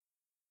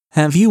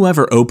Have you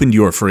ever opened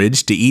your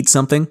fridge to eat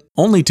something,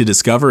 only to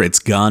discover it's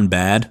gone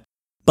bad?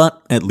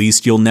 But at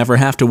least you'll never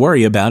have to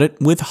worry about it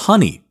with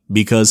honey,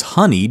 because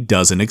honey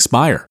doesn't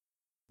expire.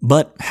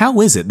 But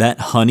how is it that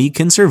honey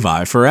can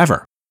survive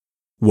forever?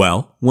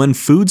 Well, when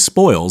food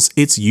spoils,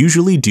 it's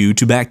usually due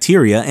to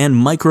bacteria and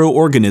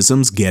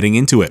microorganisms getting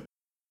into it.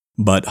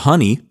 But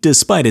honey,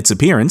 despite its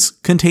appearance,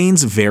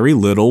 contains very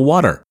little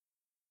water.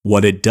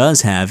 What it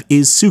does have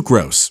is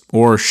sucrose,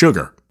 or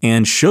sugar,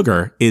 and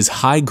sugar is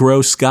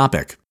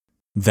hygroscopic.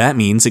 That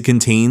means it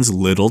contains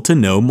little to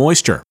no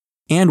moisture,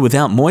 and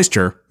without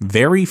moisture,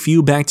 very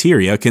few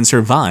bacteria can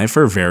survive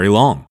for very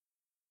long.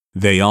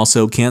 They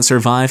also can't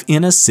survive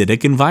in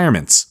acidic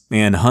environments,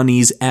 and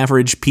honey's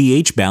average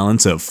pH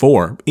balance of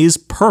 4 is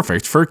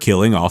perfect for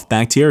killing off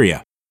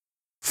bacteria.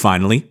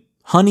 Finally,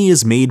 honey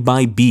is made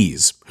by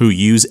bees, who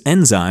use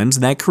enzymes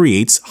that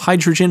creates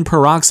hydrogen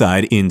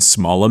peroxide in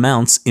small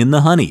amounts in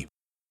the honey.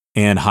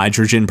 And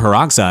hydrogen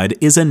peroxide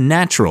is a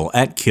natural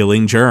at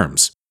killing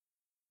germs.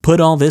 Put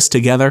all this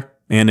together,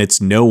 and it's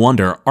no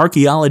wonder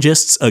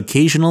archaeologists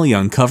occasionally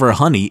uncover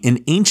honey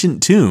in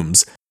ancient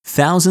tombs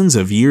thousands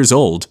of years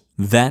old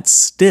that's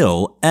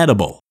still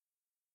edible.